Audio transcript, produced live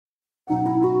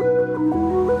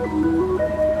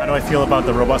do I feel about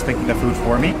the robots making the food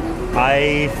for me?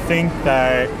 I think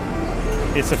that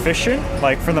it's efficient.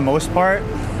 Like, for the most part,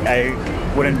 I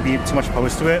wouldn't be too much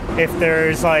opposed to it. If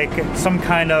there's like some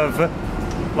kind of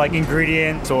like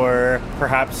ingredient or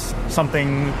perhaps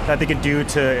something that they could do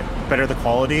to better the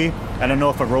quality, I don't know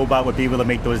if a robot would be able to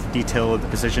make those detailed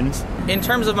decisions. In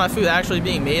terms of my food actually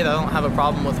being made, I don't have a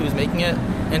problem with who's making it.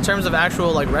 In terms of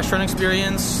actual like restaurant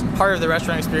experience, part of the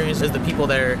restaurant experience is the people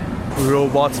there.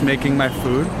 Robots making my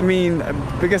food. I mean,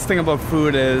 the biggest thing about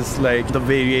food is like the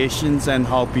variations and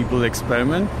how people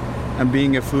experiment. And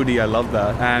being a foodie, I love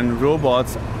that. And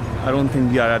robots, I don't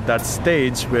think we are at that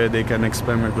stage where they can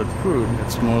experiment with food.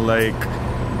 It's more like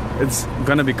it's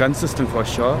going to be consistent for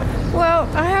sure. Well,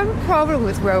 I have a problem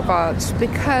with robots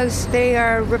because they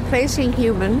are replacing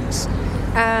humans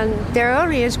and they're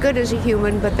only as good as a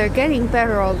human, but they're getting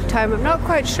better all the time. I'm not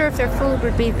quite sure if their food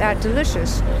would be that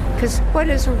delicious because what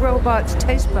is a robot's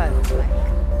taste buds like?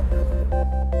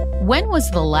 When was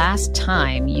the last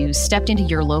time you stepped into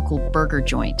your local burger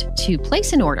joint to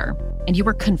place an order and you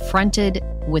were confronted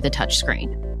with a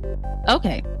touchscreen?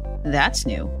 Okay, that's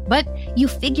new. But you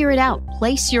figure it out.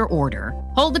 Place your order.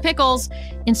 Hold the pickles.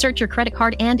 Insert your credit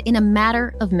card, and in a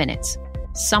matter of minutes,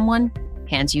 someone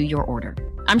hands you your order.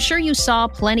 I'm sure you saw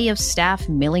plenty of staff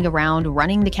milling around,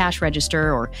 running the cash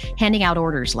register, or handing out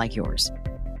orders like yours.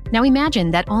 Now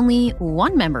imagine that only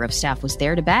one member of staff was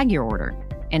there to bag your order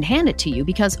and hand it to you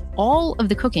because all of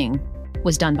the cooking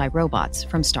was done by robots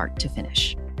from start to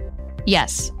finish.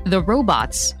 Yes, the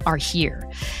robots are here,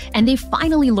 and they've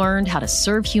finally learned how to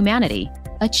serve humanity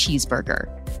a cheeseburger.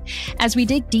 As we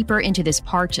dig deeper into this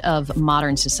part of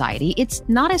modern society, it's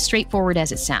not as straightforward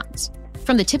as it sounds.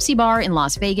 From the Tipsy Bar in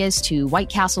Las Vegas to White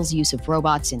Castle's use of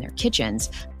robots in their kitchens,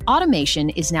 automation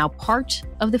is now part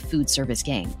of the food service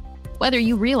game, whether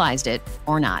you realized it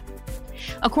or not.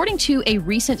 According to a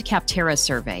recent Capterra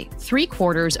survey,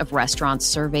 3/4 of restaurants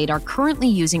surveyed are currently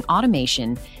using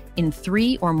automation in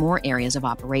 3 or more areas of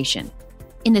operation.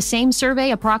 In the same survey,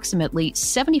 approximately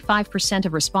 75%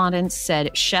 of respondents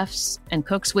said chefs and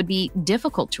cooks would be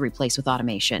difficult to replace with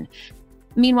automation.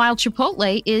 Meanwhile,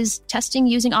 Chipotle is testing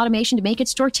using automation to make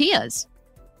its tortillas.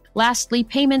 Lastly,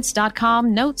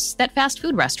 Payments.com notes that fast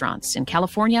food restaurants in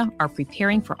California are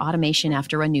preparing for automation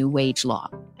after a new wage law.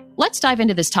 Let's dive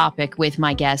into this topic with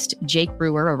my guest, Jake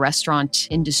Brewer, a restaurant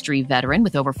industry veteran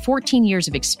with over 14 years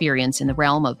of experience in the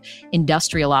realm of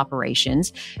industrial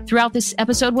operations. Throughout this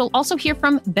episode, we'll also hear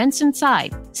from Benson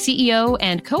Tsai, CEO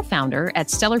and co-founder at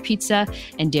Stellar Pizza,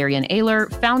 and Darian Ayler,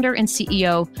 founder and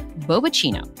CEO,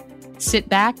 Bobacino. Sit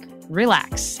back,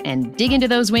 relax, and dig into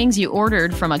those wings you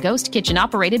ordered from a ghost kitchen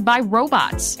operated by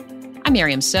robots. I'm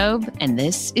Miriam Sobe, and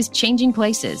this is Changing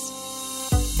Places.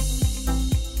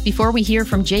 Before we hear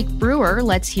from Jake Brewer,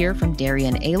 let's hear from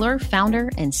Darian Ayler,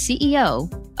 founder and CEO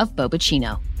of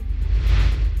Bobacino.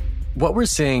 What we're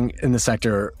seeing in the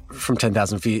sector from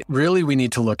 10,000 feet, really we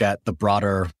need to look at the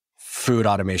broader food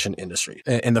automation industry.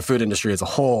 In the food industry as a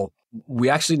whole, we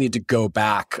actually need to go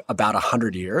back about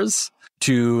 100 years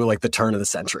to like the turn of the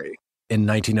century. In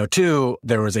 1902,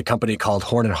 there was a company called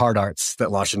Horn and Hardarts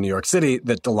that launched in New York City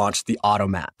that launched the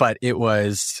Automat. But it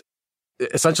was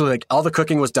essentially like all the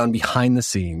cooking was done behind the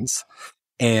scenes,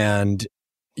 and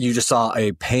you just saw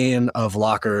a pane of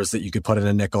lockers that you could put in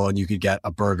a nickel and you could get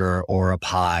a burger or a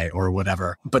pie or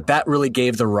whatever. But that really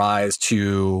gave the rise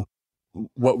to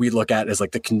what we look at as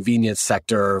like the convenience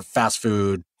sector, fast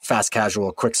food, fast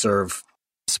casual, quick serve,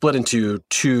 split into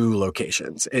 2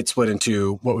 locations. It split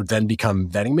into what would then become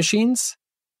vending machines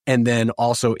and then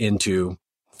also into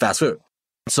fast food.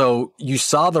 So you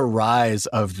saw the rise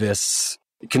of this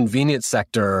convenience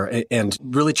sector and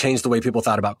really changed the way people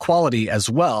thought about quality as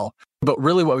well. But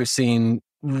really what we've seen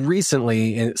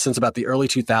recently, since about the early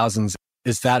 2000s,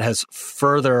 is that has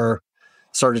further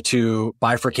started to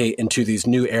bifurcate into these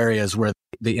new areas where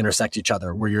they intersect each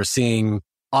other, where you're seeing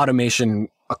automation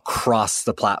across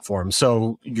the platform.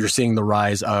 So you're seeing the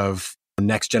rise of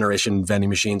next generation vending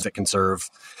machines that can serve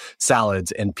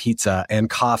salads and pizza and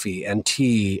coffee and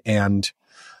tea and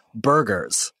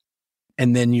burgers.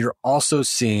 And then you're also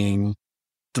seeing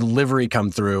delivery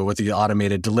come through with the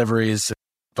automated deliveries,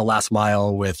 the last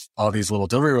mile with all these little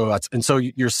delivery robots. And so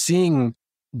you're seeing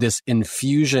this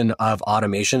infusion of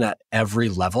automation at every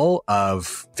level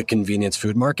of the convenience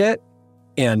food market.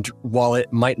 And while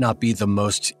it might not be the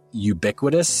most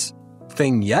ubiquitous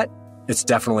thing yet, it's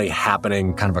definitely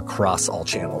happening kind of across all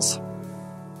channels.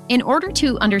 In order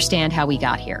to understand how we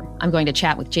got here, I'm going to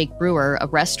chat with Jake Brewer, a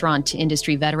restaurant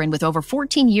industry veteran with over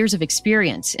 14 years of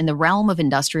experience in the realm of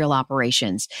industrial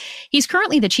operations. He's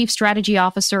currently the chief strategy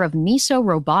officer of Miso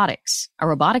Robotics, a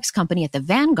robotics company at the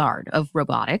vanguard of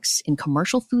robotics in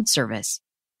commercial food service.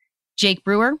 Jake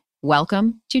Brewer,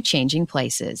 welcome to Changing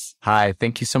Places. Hi,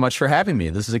 thank you so much for having me.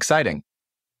 This is exciting.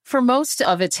 For most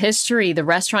of its history, the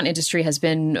restaurant industry has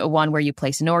been one where you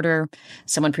place an order,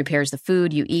 someone prepares the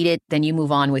food, you eat it, then you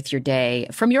move on with your day.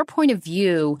 From your point of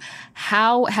view,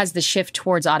 how has the shift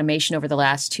towards automation over the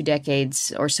last 2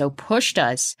 decades or so pushed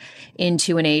us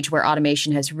into an age where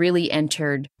automation has really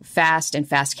entered fast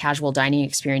casual dining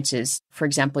experiences? For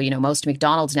example, most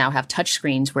McDonald's now have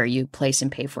touchscreens where you place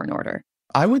and pay for an order.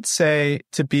 I would say,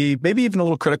 to be maybe even a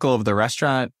little critical of the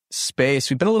restaurant space,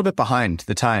 we've been a little bit behind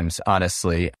the times,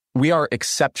 honestly. We are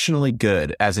exceptionally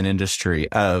good as an industry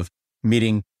of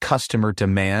meeting customer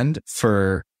demand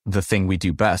for the thing we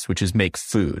do best, which is make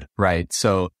food, right?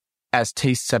 So as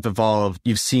tastes have evolved,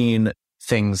 you've seen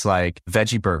things like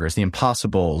veggie burgers, the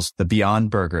Impossibles, the Beyond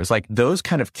Burgers, like those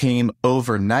kind of came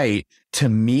overnight to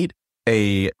meet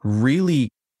a really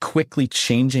quickly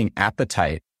changing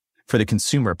appetite for the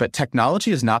consumer. But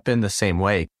technology has not been the same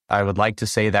way. I would like to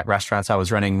say that restaurants I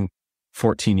was running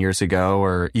 14 years ago,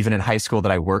 or even in high school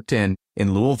that I worked in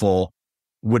Louisville,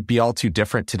 would be all too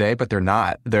different today, but they're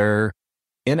not. They're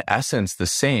in essence the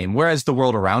same. Whereas the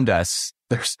world around us,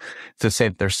 there's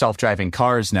self-driving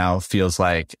cars now feels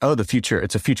like, oh, the future,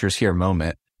 it's a future's here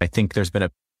moment. I think there's been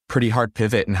a pretty hard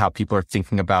pivot in how people are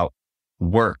thinking about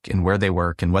work and where they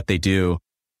work and what they do.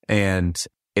 And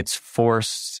it's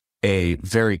forced a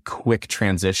very quick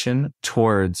transition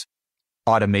towards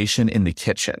automation in the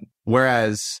kitchen.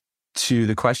 Whereas to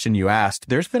the question you asked,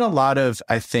 there's been a lot of,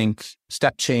 I think,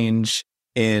 step change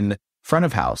in front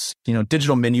of house,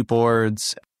 digital menu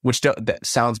boards, which that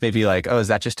sounds maybe like, oh, is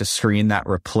that just a screen that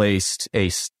replaced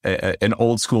an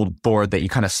old school board that you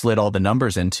kind of slid all the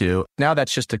numbers into? Now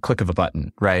that's just a click of a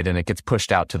button, right? And it gets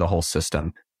pushed out to the whole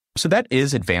system. So that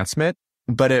is advancement,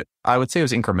 but I would say it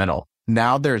was incremental.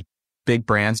 Now there's big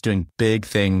brands doing big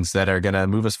things that are going to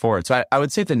move us forward. So I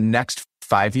would say the next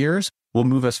 5 years will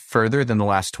move us further than the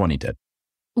last 20 did.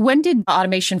 When did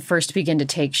automation first begin to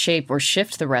take shape or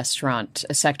shift the restaurant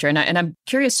sector? And I'm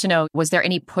curious to know, was there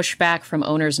any pushback from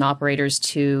owners and operators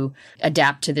to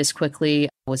adapt to this quickly?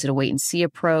 Was it a wait and see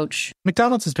approach?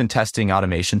 McDonald's has been testing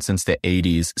automation since the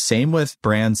 80s. Same with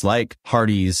brands like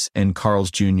Hardee's and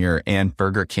Carl's Jr. and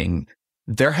Burger King.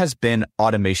 There has been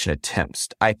automation attempts.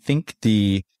 I think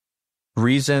the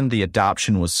reason the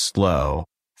adoption was slow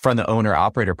from the owner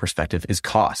operator perspective is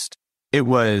cost. It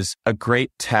was a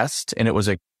great test and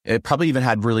it probably even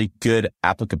had really good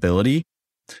applicability,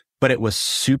 but it was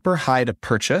super high to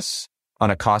purchase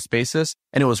on a cost basis,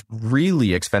 and it was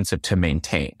really expensive to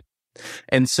maintain.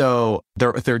 And so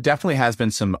there definitely has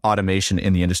been some automation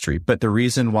in the industry, but the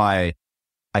reason why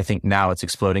I think now it's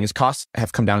exploding is costs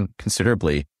have come down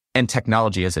considerably and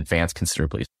technology has advanced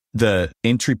considerably. The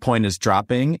entry point is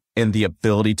dropping and the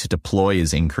ability to deploy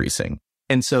is increasing.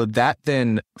 And so that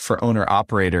then for owner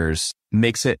operators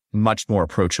makes it much more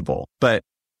approachable, but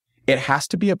it has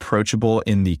to be approachable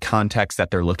in the context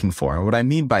that they're looking for. And what I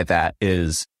mean by that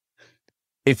is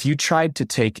if you tried to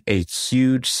take a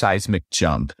huge seismic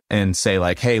jump and say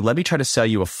like, hey, let me try to sell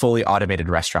you a fully automated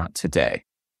restaurant today,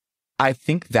 I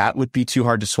think that would be too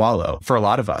hard to swallow for a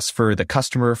lot of us, for the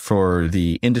customer, for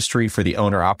the industry, for the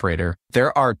owner operator.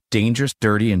 There are dangerous,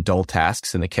 dirty, and dull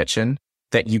tasks in the kitchen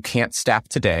that you can't staff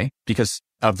today because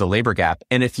of the labor gap.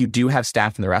 And if you do have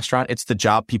staff in the restaurant, it's the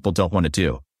job people don't want to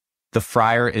do. The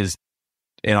fryer is,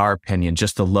 in our opinion,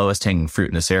 just the lowest hanging fruit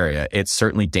in this area. It's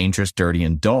certainly dangerous, dirty,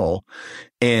 and dull.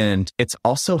 And it's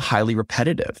also highly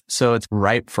repetitive. So it's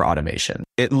ripe for automation.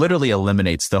 It literally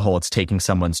eliminates the whole it's taking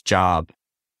someone's job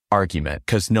argument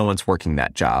because no one's working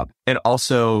that job. And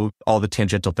also all the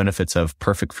tangential benefits of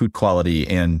perfect food quality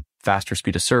and faster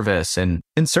speed of service. And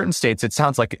in certain states, it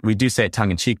sounds like we do say it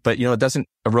tongue in cheek, but a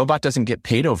robot doesn't get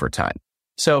paid overtime.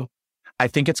 So I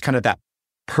think it's kind of that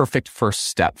perfect first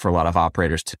step for a lot of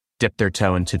operators to dip their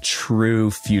toe into true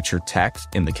future tech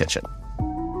in the kitchen.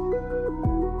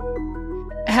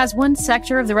 Has one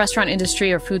sector of the restaurant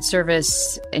industry or food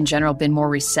service in general been more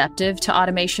receptive to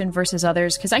automation versus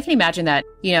others? Because I can imagine that,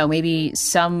 maybe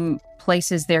some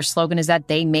places their slogan is that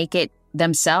they make it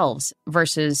themselves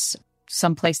versus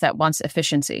some place that wants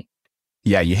efficiency.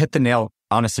 Yeah, you hit the nail,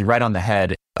 honestly, right on the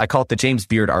head. I call it the James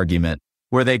Beard argument,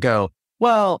 where they go,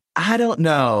 well, I don't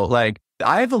know. Like,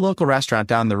 I have a local restaurant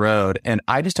down the road and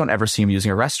I just don't ever see him using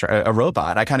a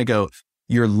robot. I kind of go,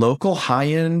 your local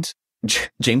high-end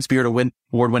James Beard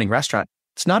award-winning restaurant,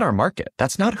 it's not our market.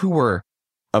 That's not who we're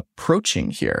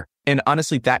approaching here. And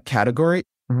honestly, that category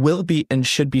will be and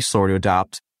should be slower to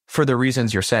adopt for the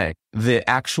reasons you're saying. The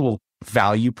actual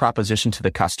value proposition to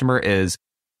the customer is,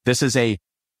 this is a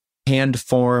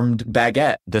hand-formed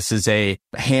baguette. This is a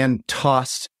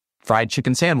hand-tossed fried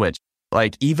chicken sandwich.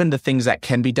 Like, even the things that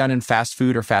can be done in fast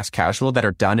food or fast casual that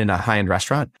are done in a high-end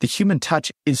restaurant, the human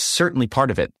touch is certainly part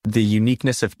of it. The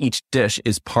uniqueness of each dish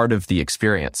is part of the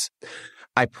experience.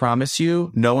 I promise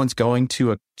you, no one's going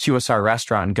to a QSR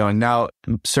restaurant and going, now,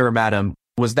 sir, madam,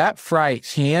 was that fry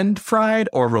hand-fried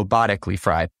or robotically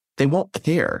fried? They won't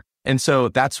care. And so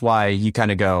that's why you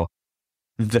kind of go,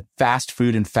 the fast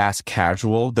food and fast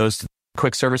casual, those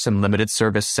quick service and limited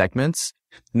service segments,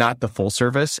 not the full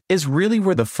service, is really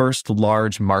where the first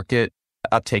large market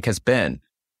uptake has been.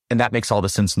 And that makes all the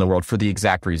sense in the world for the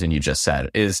exact reason you just said,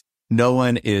 is no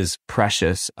one is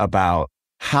precious about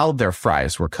how their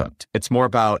fries were cooked. It's more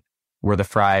about, were the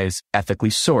fries ethically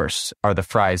sourced? Are the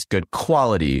fries good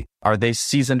quality? Are they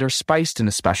seasoned or spiced in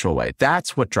a special way?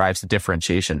 That's what drives the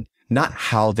differentiation, not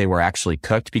how they were actually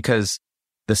cooked, because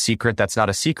the secret that's not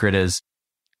a secret is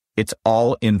it's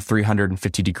all in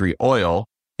 350 degree oil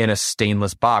in a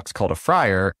stainless box called a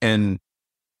fryer, and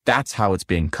that's how it's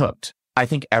being cooked. I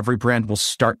think every brand will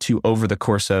start to, over the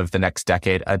course of the next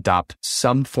decade, adopt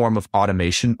some form of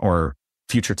automation or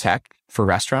future tech for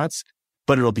restaurants,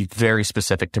 but it'll be very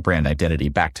specific to brand identity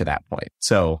back to that point.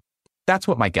 So that's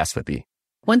what my guess would be.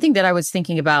 One thing that I was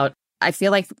thinking about, I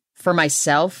feel like for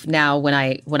myself now, when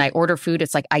I order food,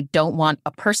 it's like I don't want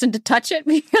a person to touch it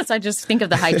because I just think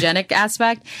of the hygienic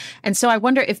aspect. And so I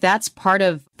wonder if that's part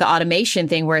of the automation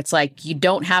thing where it's like, you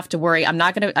don't have to worry. I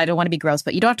don't want to be gross,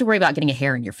 but you don't have to worry about getting a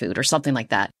hair in your food or something like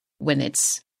that when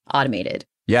it's automated.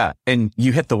 Yeah. And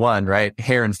you hit the one, right?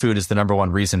 Hair in food is the number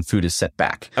one reason food is set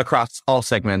back across all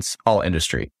segments, all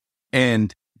industry.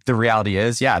 And the reality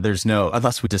is, yeah, there's no,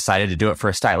 unless we decided to do it for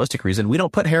a stylistic reason, we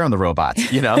don't put hair on the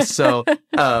robots, you know? So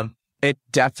it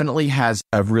definitely has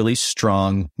a really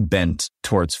strong bent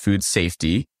towards food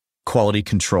safety, quality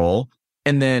control.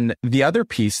 And then the other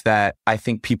piece that I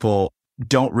think people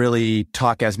don't really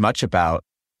talk as much about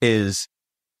is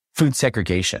food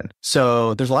segregation.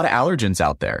 So there's a lot of allergens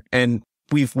out there, and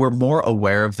we're more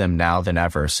aware of them now than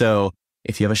ever. So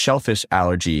if you have a shellfish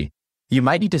allergy, you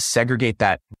might need to segregate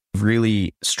that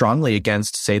really strongly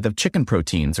against, say, the chicken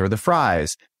proteins or the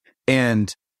fries.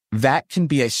 And that can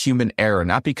be a human error,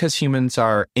 not because humans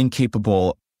are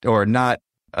incapable or not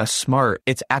smart.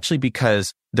 It's actually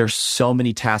because there's so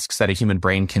many tasks that a human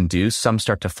brain can do. Some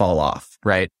start to fall off,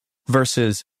 right?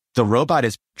 Versus the robot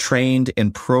is trained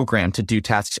and programmed to do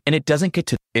tasks. And it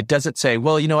doesn't say,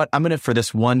 well, you know what? I'm going to, for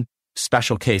this one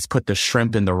special case, put the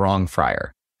shrimp in the wrong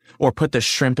fryer or put the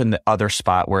shrimp in the other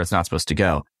spot where it's not supposed to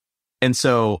go. And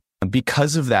so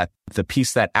because of that, the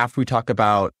piece that after we talk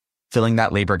about filling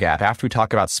that labor gap, after we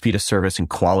talk about speed of service and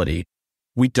quality,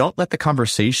 we don't let the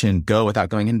conversation go without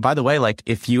going, and by the way, like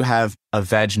if you have a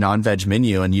veg, non-veg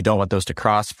menu and you don't want those to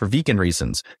cross for vegan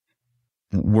reasons,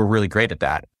 we're really great at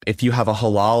that. If you have a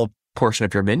halal portion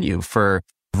of your menu for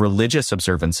religious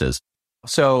observances.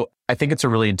 So I think it's a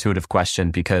really intuitive question,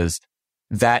 because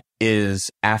that is,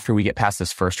 after we get past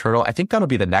this first hurdle, I think that'll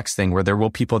be the next thing where there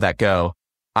will people that go,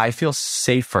 I feel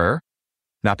safer,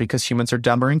 not because humans are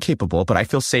dumb or incapable, but I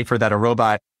feel safer that a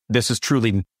robot, this is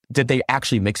truly, did they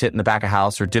actually mix it in the back of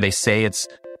house, or do they say it's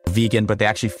vegan, but they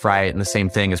actually fry it in the same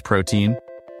thing as protein?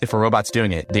 If a robot's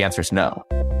doing it, the answer is no.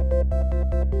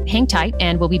 Hang tight,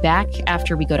 and we'll be back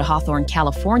after we go to Hawthorne,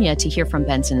 California to hear from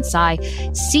Benson Tsai,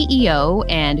 CEO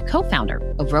and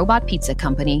co-founder of robot pizza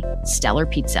company Stellar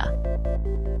Pizza.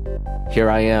 Here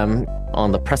I am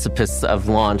on the precipice of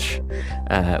launch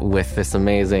with this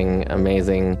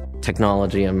amazing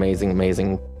technology,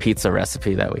 amazing pizza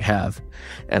recipe that we have.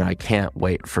 And I can't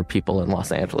wait for people in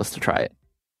Los Angeles to try it.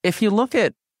 If you look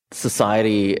at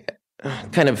society,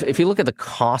 if you look at the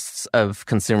costs of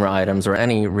consumer items or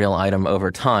any real item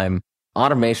over time,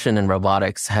 automation and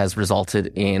robotics has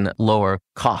resulted in lower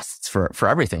costs for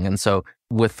everything. And so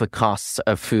with the costs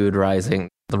of food rising,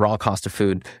 the raw cost of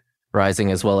food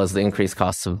rising, as well as the increased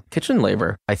costs of kitchen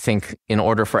labor, I think in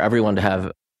order for everyone to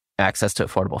have access to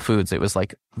affordable foods, it was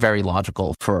like very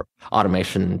logical for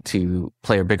automation to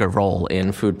play a bigger role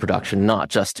in food production, not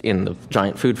just in the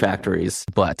giant food factories,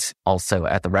 but also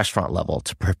at the restaurant level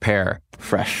to prepare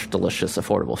fresh, delicious,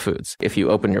 affordable foods. If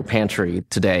you open your pantry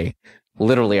today,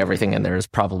 literally everything in there is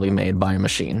probably made by a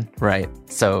machine, right?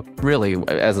 So really,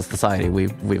 as a society,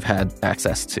 we've had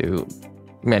access to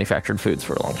manufactured foods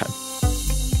for a long time.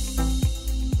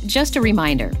 Just a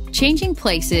reminder, Changing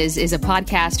Places is a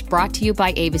podcast brought to you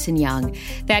by Avis & Young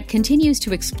that continues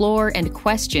to explore and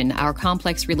question our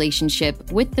complex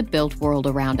relationship with the built world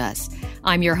around us.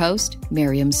 I'm your host,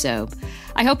 Miriam Sobe.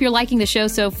 I hope you're liking the show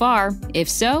so far. If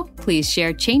so, please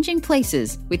share Changing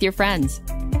Places with your friends.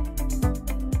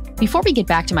 Before we get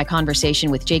back to my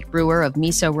conversation with Jake Brewer of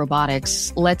Miso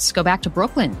Robotics, let's go back to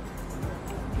Brooklyn.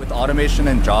 With automation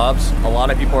and jobs, a lot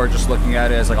of people are just looking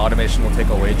at it as like automation will take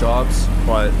away jobs.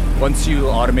 But once you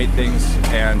automate things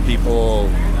and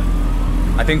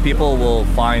I think people will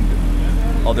find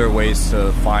other ways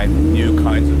to find new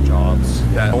kinds of jobs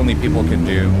that only people can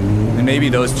do. And maybe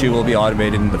those two will be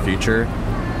automated in the future.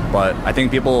 But I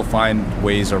think people will find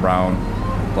ways around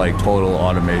like total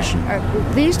automation.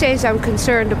 These days I'm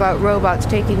concerned about robots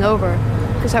taking over.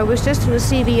 Because I was just in a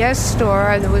CVS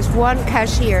store and there was one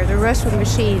cashier, the rest were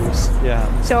machines.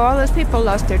 Yeah. So all those people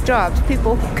lost their jobs.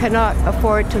 People cannot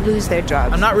afford to lose their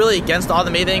jobs. I'm not really against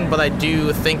automating, but I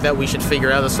do think that we should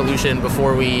figure out a solution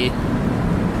before we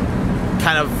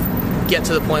kind of get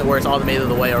to the point where it's automated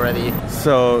away already.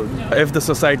 So if the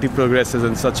society progresses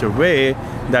in such a way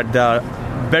that there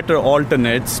are better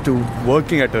alternates to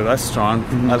working at a restaurant,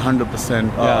 I'll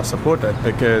 100% support it,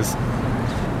 because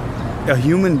a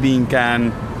human being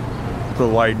can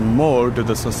provide more to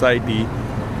the society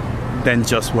than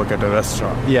just work at a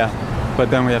restaurant. Yeah, but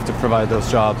then we have to provide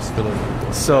those jobs for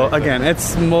the... So again,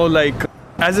 it's more like,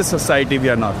 as a society, we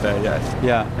are not there yet.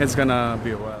 Yeah. It's gonna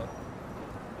be a while.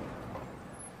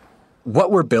 What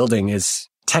we're building is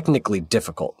technically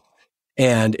difficult.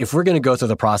 And if we're going to go through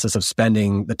the process of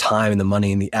spending the time and the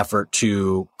money and the effort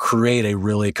to create a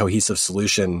really cohesive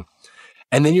solution,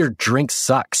 and then your drink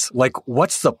sucks, like,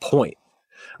 what's the point,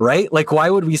 right? Like, why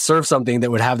would we serve something that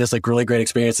would have this like really great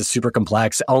experience that's super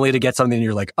complex only to get something and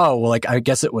you're like, oh, well, like, I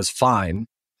guess it was fine.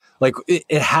 Like,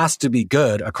 it has to be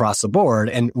good across the board.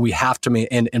 And we have to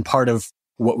and part of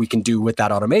what we can do with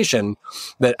that automation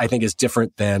that I think is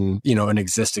different than, an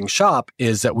existing shop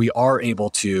is that we are able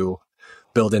to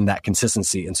build in that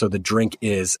consistency. And so the drink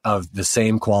is of the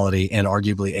same quality and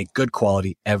arguably a good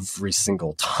quality every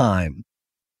single time.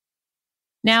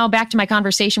 Now back to my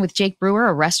conversation with Jake Brewer,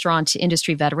 a restaurant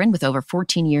industry veteran with over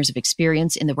 14 years of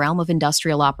experience in the realm of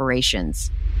industrial operations.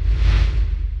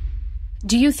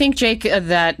 Do you think, Jake,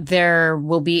 that there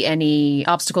will be any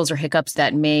obstacles or hiccups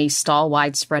that may stall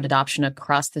widespread adoption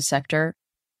across the sector?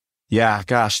 Yeah,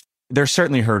 gosh, there's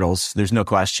certainly hurdles. There's no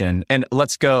question. And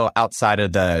let's go outside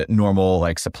of the normal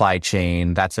like supply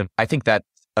chain. I think that's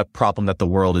a problem that the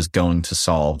world is going to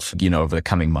solve, over the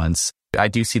coming months. I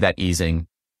do see that easing,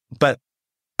 but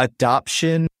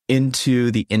adoption into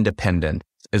the independent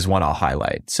is one I'll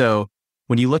highlight. So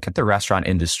when you look at the restaurant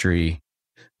industry,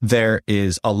 there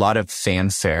is a lot of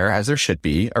fanfare, as there should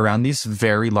be, around these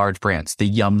very large brands, the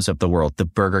Yums of the world, the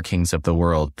Burger Kings of the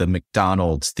world, the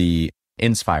McDonald's, the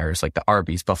Inspires, like the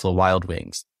Arby's, Buffalo Wild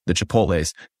Wings, the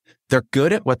Chipotles. They're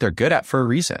good at what they're good at for a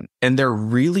reason. And they're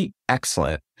really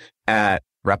excellent at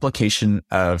replication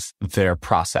of their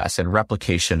process and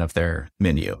replication of their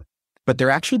menu. But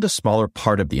they're actually the smaller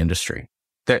part of the industry.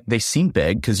 They seem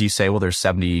big because you say, well, there's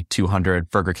 7,200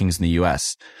 Burger Kings in the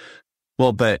US.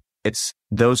 Well, but it's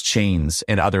those chains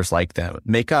and others like them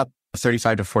make up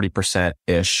 35 to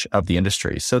 40%-ish of the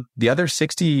industry. So the other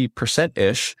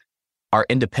 60%-ish are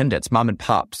independents, mom and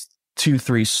pops,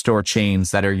 2-3 store chains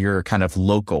that are your kind of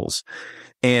locals.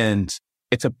 And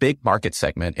it's a big market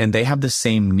segment and they have the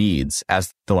same needs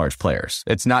as the large players.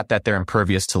 It's not that they're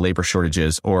impervious to labor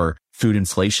shortages or food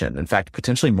inflation. In fact,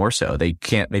 potentially more so. They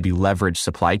can't maybe leverage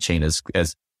supply chain as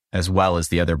well as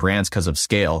the other brands because of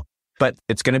scale. But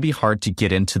it's going to be hard to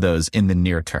get into those in the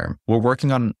near term. We're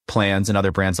working on plans, and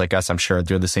other brands like us, I'm sure,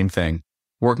 do the same thing.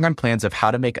 Working on plans of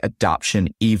how to make adoption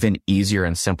even easier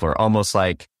and simpler, almost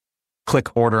like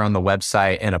click order on the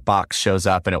website and a box shows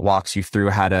up and it walks you through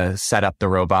how to set up the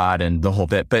robot and the whole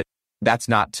bit. But that's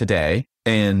not today.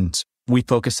 And we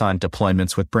focus on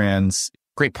deployments with brands,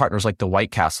 great partners like the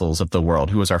White Castles of the world,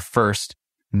 who was our first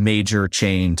major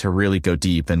chain to really go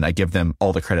deep. And I give them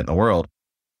all the credit in the world.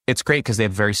 It's great because they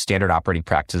have very standard operating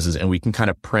practices and we can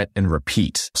kind of print and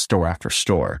repeat store after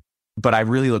store. But I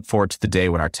really look forward to the day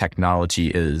when our technology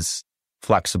is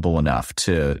flexible enough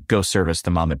to go service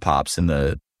the mom and pops and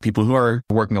the people who are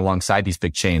working alongside these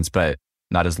big chains, but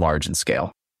not as large in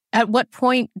scale. At what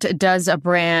point does a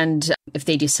brand, if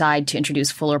they decide to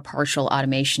introduce full or partial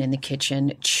automation in the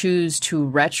kitchen, choose to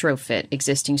retrofit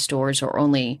existing stores or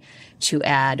only to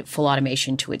add full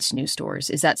automation to its new stores?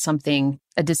 Is that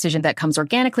a decision that comes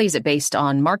organically? Is it based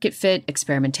on market fit,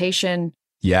 experimentation?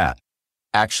 Yeah,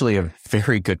 actually a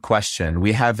very good question.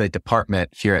 We have a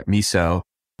department here at Miso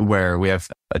where we have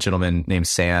a gentleman named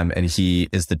Sam, and he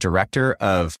is the director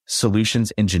of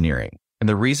solutions engineering. And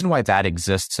the reason why that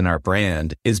exists in our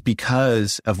brand is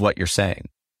because of what you're saying.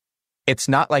 It's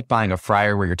not like buying a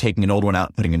fryer where you're taking an old one out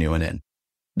and putting a new one in.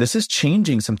 This is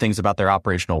changing some things about their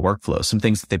operational workflow, some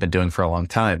things that they've been doing for a long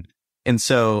time. And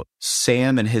so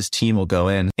Sam and his team will go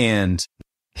in, and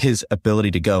his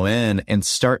ability to go in and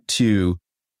start to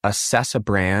assess a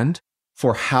brand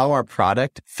for how our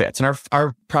product fits. And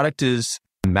our product is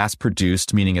mass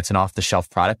produced, meaning it's an off the shelf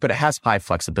product, but it has high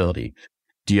flexibility.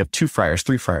 Do you have 2 fryers,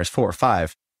 3 fryers, 4 or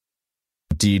 5?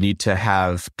 Do you need to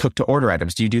have cook to order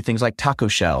items? Do you do things like taco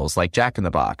shells, like Jack in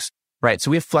the Box? Right.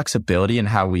 So we have flexibility in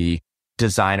how we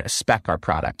design, spec our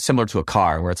product, similar to a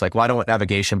car where it's like, well, I don't want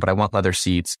navigation, but I want leather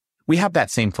seats. We have that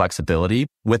same flexibility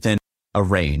within a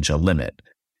range, a limit.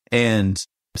 And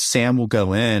Sam will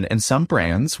go in, and some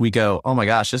brands we go, oh my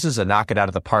gosh, this is a knock it out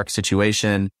of the park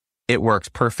situation. It works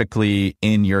perfectly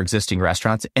in your existing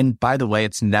restaurants. And by the way,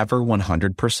 it's never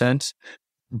 100%.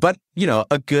 But,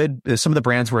 some of the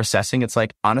brands we're assessing, it's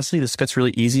like, honestly, this gets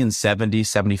really easy in 70,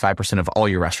 75% of all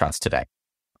your restaurants today.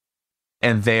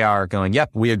 And they are going, yep,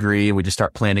 we agree. We just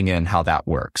start planning in how that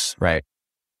works, right?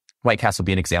 White Castle will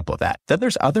be an example of that. Then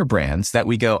there's other brands that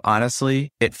we go,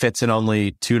 honestly, it fits in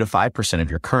only 2 to 5% of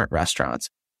your current restaurants.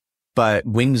 But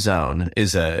Wing Zone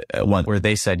is a one where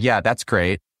they said, yeah, that's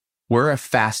great. We're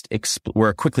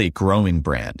a quickly growing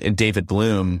brand. And David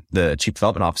Bloom, the chief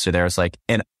development officer there, is like,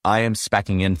 and I am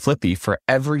speccing in Flippy for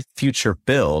every future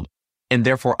build. And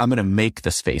therefore, I'm going to make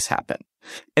the space happen.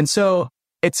 And so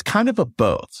it's kind of a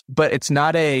both, but it's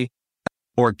not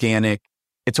organic.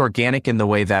 It's organic in the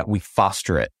way that we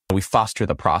foster it. We foster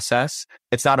the process.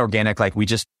 It's not organic like we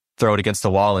just throw it against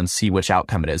the wall and see which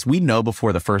outcome it is. We know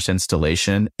before the first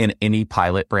installation in any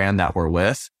pilot brand that we're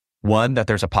with, 1, that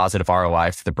there's a positive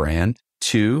ROI for the brand.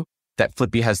 2, that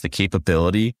Flippy has the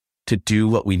capability to do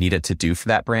what we need it to do for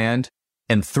that brand.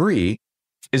 And 3,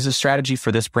 is a strategy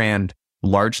for this brand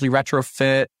largely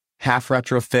retrofit, half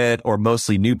retrofit, or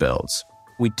mostly new builds.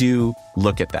 We do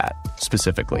look at that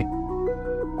specifically.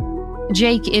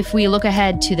 Jake, if we look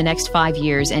ahead to the next 5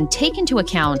 years and take into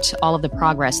account all of the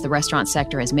progress the restaurant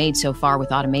sector has made so far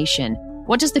with automation,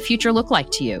 what does the future look like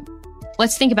to you?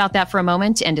 Let's think about that for a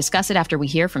moment and discuss it after we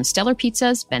hear from Stellar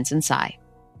Pizza's Benson Tsai.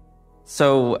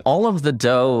 So all of the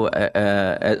dough,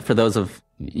 for those of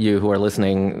you who are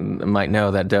listening might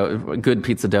know that good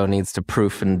pizza dough needs to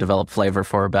proof and develop flavor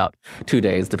for about 2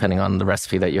 days, depending on the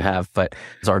recipe that you have. But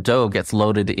as our dough gets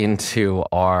loaded into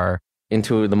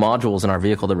the modules in our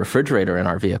vehicle, the refrigerator in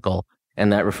our vehicle,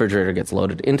 and that refrigerator gets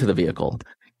loaded into the vehicle.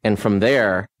 And from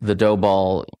there, the dough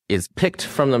ball is picked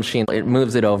from the machine. It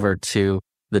moves it over to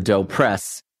the dough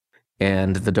press,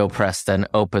 and the dough press then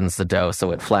opens the dough,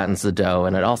 so it flattens the dough,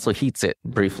 and it also heats it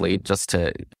briefly just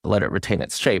to let it retain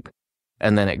its shape.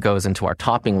 And then it goes into our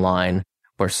topping line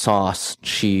where sauce,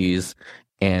 cheese,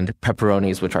 and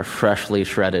pepperonis, which are freshly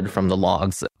shredded from the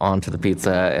logs, onto the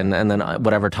pizza. And then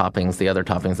whatever toppings, the other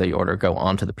toppings that you order, go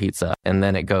onto the pizza. And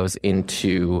then it goes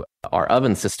into our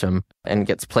oven system and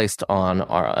gets placed on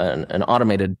an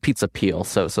automated pizza peel.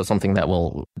 So something that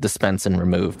will dispense and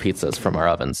remove pizzas from our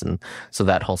ovens. And so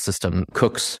that whole system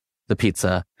cooks the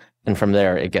pizza. And from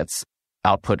there, it gets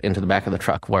output into the back of the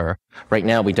truck, where right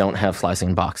now we don't have slicing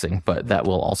and boxing, but that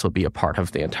will also be a part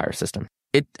of the entire system.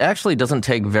 It actually doesn't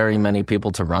take very many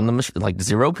people to run the machine, like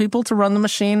 0 people to run the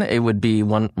machine. It would be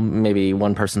maybe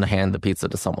one person to hand the pizza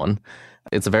to someone.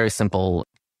 It's very simple.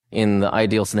 In the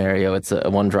ideal scenario, it's a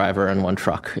 1 driver and 1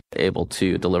 truck able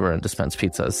to deliver and dispense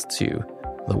pizzas to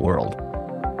the world.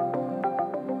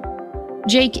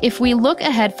 Jake, if we look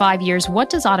ahead 5 years, what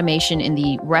does automation in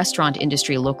the restaurant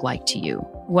industry look like to you?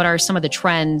 What are some of the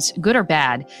trends, good or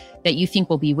bad, that you think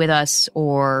will be with us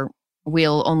or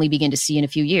we'll only begin to see in a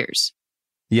few years?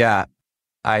 Yeah,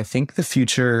 I think the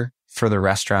future for the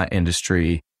restaurant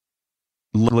industry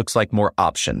looks like more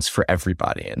options for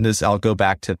everybody. And I'll go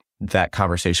back to that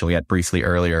conversation we had briefly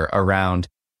earlier around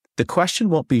the question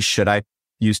won't be, should I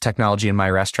use technology in my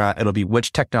restaurant? It'll be,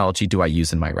 which technology do I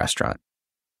use in my restaurant?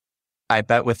 I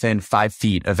bet within 5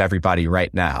 feet of everybody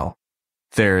right now,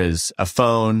 there is a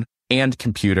phone and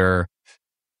computer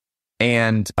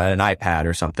and an iPad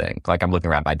or something. Like I'm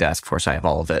looking around my desk, of course I have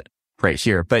all of it right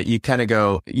here. But you kind of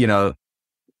go,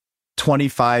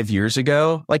 25 years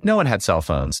ago, like no one had cell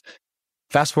phones.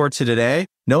 Fast forward to today,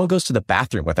 no one goes to the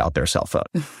bathroom without their cell phone.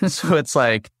 So it's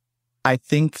like, I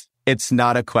think it's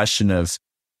not a question of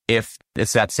if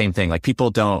it's that same thing. Like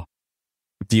people don't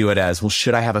view it as, well,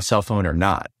 should I have a cell phone or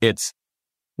not? It's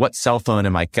what cell phone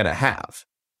am I going to have?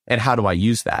 And how do I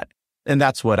use that? And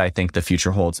that's what I think the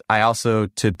future holds. I also,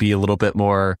 to be a little bit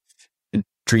more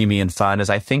dreamy and fun is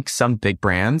I think some big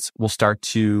brands will start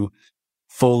to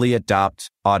fully adopt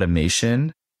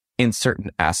automation in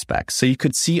certain aspects. So you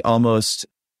could see almost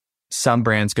some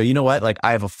brands go, you know what, like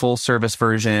I have a full service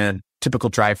version, typical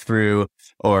drive-through,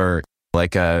 or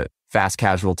like a fast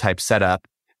casual type setup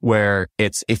where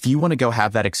it's, if you want to go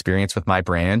have that experience with my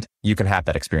brand, you can have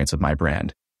that experience with my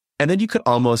brand. And then you could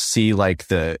almost see like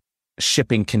the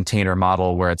shipping container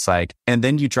model where it's like, and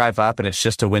then you drive up and it's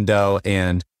just a window,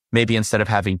 and maybe instead of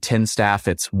having 10 staff,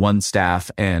 it's 1 staff.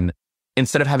 And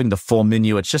instead of having the full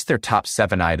menu, it's just their top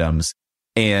 7 items,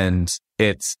 and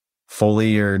it's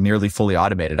fully or nearly fully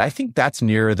automated. I think that's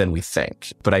nearer than we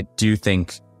think. But I do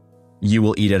think you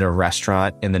will eat at a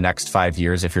restaurant in the next 5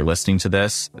 years, if you're listening to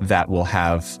this, that will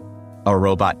have a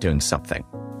robot doing something,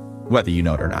 whether you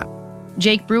know it or not.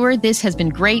 Jake Brewer, this has been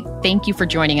great. Thank you for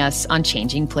joining us on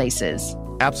Changing Places.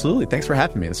 Absolutely. Thanks for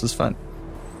having me. This was fun.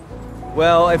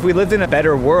 Well, if we lived in a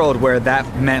better world where that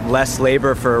meant less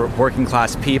labor for working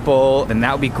class people, then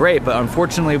that would be great. But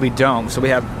unfortunately, we don't. So we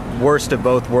have worst of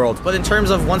both worlds. But in terms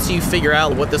of once you figure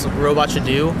out what this robot should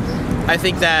do, I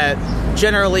think that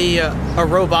generally a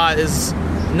robot is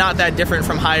not that different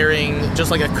from hiring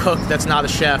just like a cook that's not a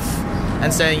chef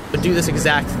and saying, do this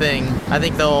exact thing. I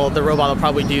think the robot will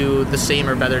probably do the same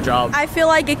or better job. I feel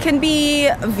like it can be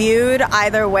viewed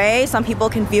either way. Some people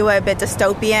can view it a bit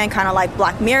dystopian, kind of like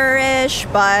Black Mirror-ish,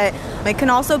 but it can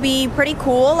also be pretty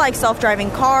cool, like self-driving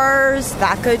cars.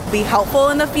 That could be helpful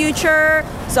in the future.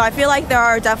 So I feel like there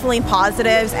are definitely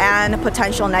positives and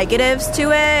potential negatives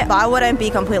to it, but I wouldn't be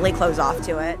completely closed off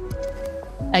to it.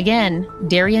 Again,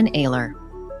 Darian Ehler.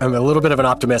 I'm a little bit of an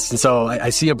optimist, and so I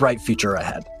see a bright future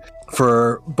ahead.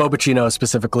 For Bobocino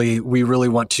specifically, we really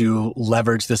want to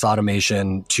leverage this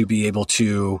automation to be able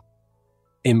to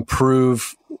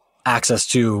improve access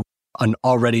to an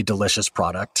already delicious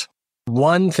product.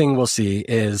 One thing we'll see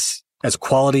is as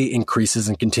quality increases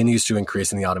and continues to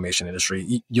increase in the automation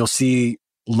industry, you'll see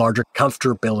larger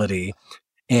comfortability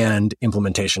and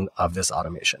implementation of this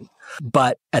automation.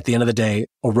 But at the end of the day,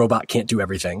 a robot can't do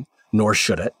everything, nor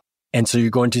should it. And so you're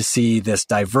going to see this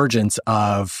divergence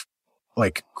of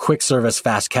like quick service,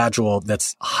 fast casual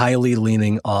that's highly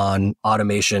leaning on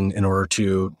automation in order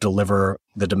to deliver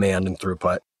the demand and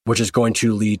throughput, which is going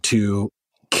to lead to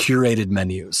curated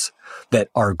menus that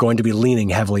are going to be leaning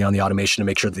heavily on the automation to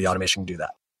make sure that the automation can do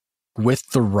that. With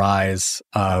the rise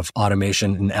of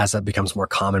automation, and as that becomes more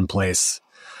commonplace,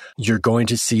 you're going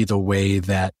to see the way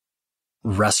that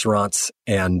restaurants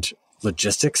and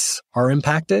logistics are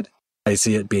impacted. I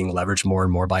see it being leveraged more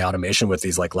and more by automation with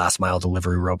these like last mile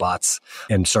delivery robots,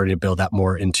 and starting to build that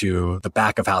more into the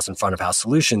back of house and front of house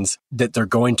solutions that they're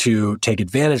going to take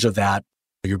advantage of that.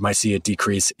 You might see a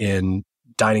decrease in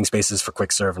dining spaces for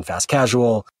quick serve and fast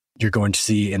casual. You're going to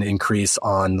see an increase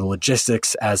on the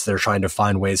logistics as they're trying to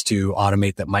find ways to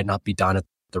automate that might not be done at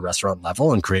the restaurant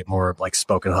level and create more like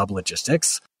spoke and hub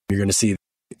logistics. You're going to see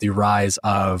the rise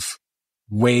of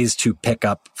ways to pick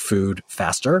up food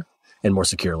faster and more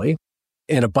securely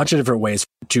in a bunch of different ways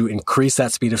to increase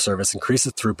that speed of service, increase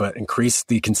the throughput, increase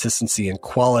the consistency and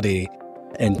quality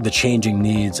and the changing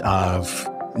needs of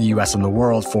the US and the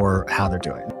world for how they're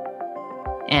doing.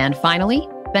 And finally,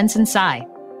 Benson Tsai.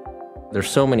 There's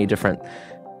so many different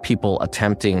people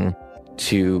attempting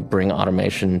to bring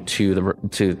automation to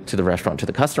the restaurant, to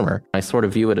the customer. I sort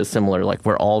of view it as similar, like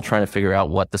we're all trying to figure out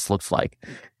what this looks like.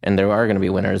 And there are going to be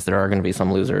winners, there are going to be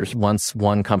some losers. Once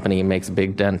one company makes a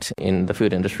big dent in the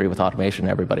food industry with automation,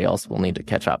 everybody else will need to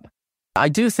catch up. I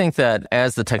do think that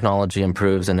as the technology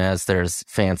improves and as there's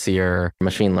fancier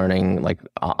machine learning, like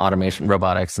automation,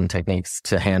 robotics and techniques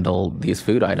to handle these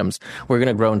food items, we're going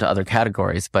to grow into other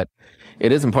categories. But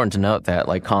it is important to note that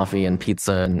like coffee and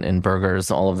pizza and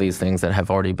burgers, all of these things that have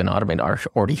already been automated are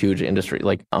already huge industry.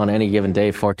 Like on any given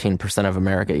day, 14% of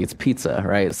America eats pizza,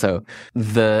 right? So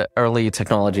the early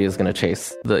technology is going to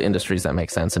chase the industries that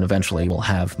make sense, and eventually we'll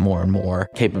have more and more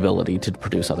capability to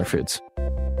produce other foods.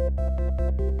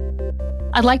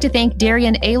 I'd like to thank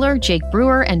Darian Ehler, Jake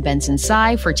Brewer, and Benson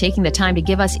Tsai for taking the time to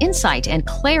give us insight and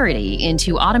clarity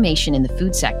into automation in the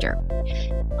food sector.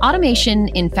 Automation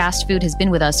in fast food has been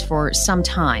with us for some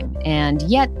time, and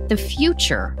yet the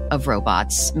future of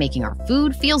robots making our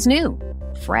food feels new,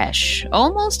 fresh,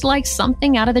 almost like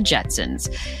something out of the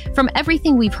Jetsons. From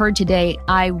everything we've heard today,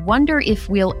 I wonder if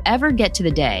we'll ever get to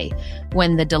the day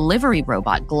when the delivery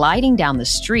robot gliding down the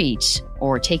street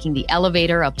or taking the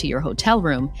elevator up to your hotel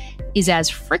room is as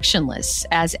frictionless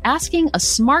as asking a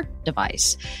smart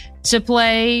device to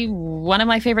play one of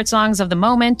my favorite songs of the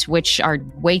moment, which are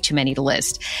way too many to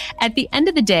list. At the end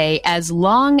of the day, as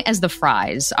long as the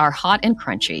fries are hot and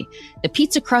crunchy, the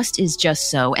pizza crust is just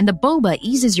so, and the boba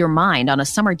eases your mind on a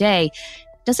summer day,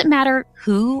 does it matter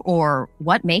who or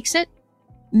what makes it?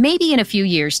 Maybe in a few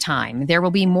years' time, there will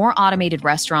be more automated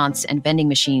restaurants and vending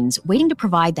machines waiting to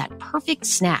provide that perfect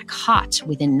snack hot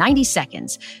within 90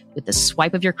 seconds with the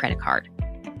swipe of your credit card.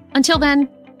 Until then,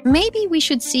 maybe we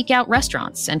should seek out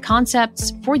restaurants and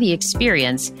concepts for the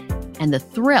experience and the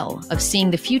thrill of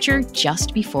seeing the future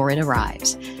just before it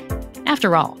arrives.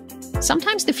 After all,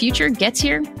 sometimes the future gets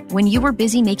here when you were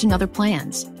busy making other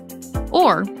plans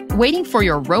or waiting for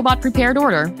your robot-prepared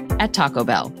order at Taco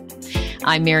Bell.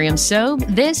 I'm Miriam Sobe.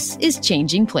 This is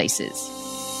Changing Places.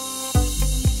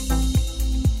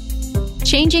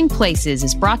 Changing Places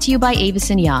is brought to you by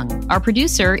Avison Young. Our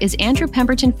producer is Andrew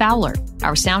Pemberton Fowler.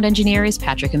 Our sound engineer is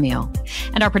Patrick Emile.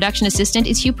 And our production assistant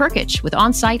is Hugh Perkich, with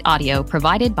on-site audio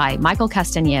provided by Michael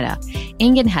Castaneda,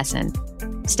 Ingen Hessen,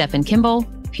 Stephen Kimball,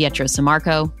 Pietro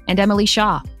Samarco, and Emily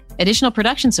Shaw. Additional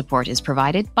production support is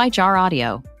provided by Jar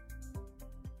Audio.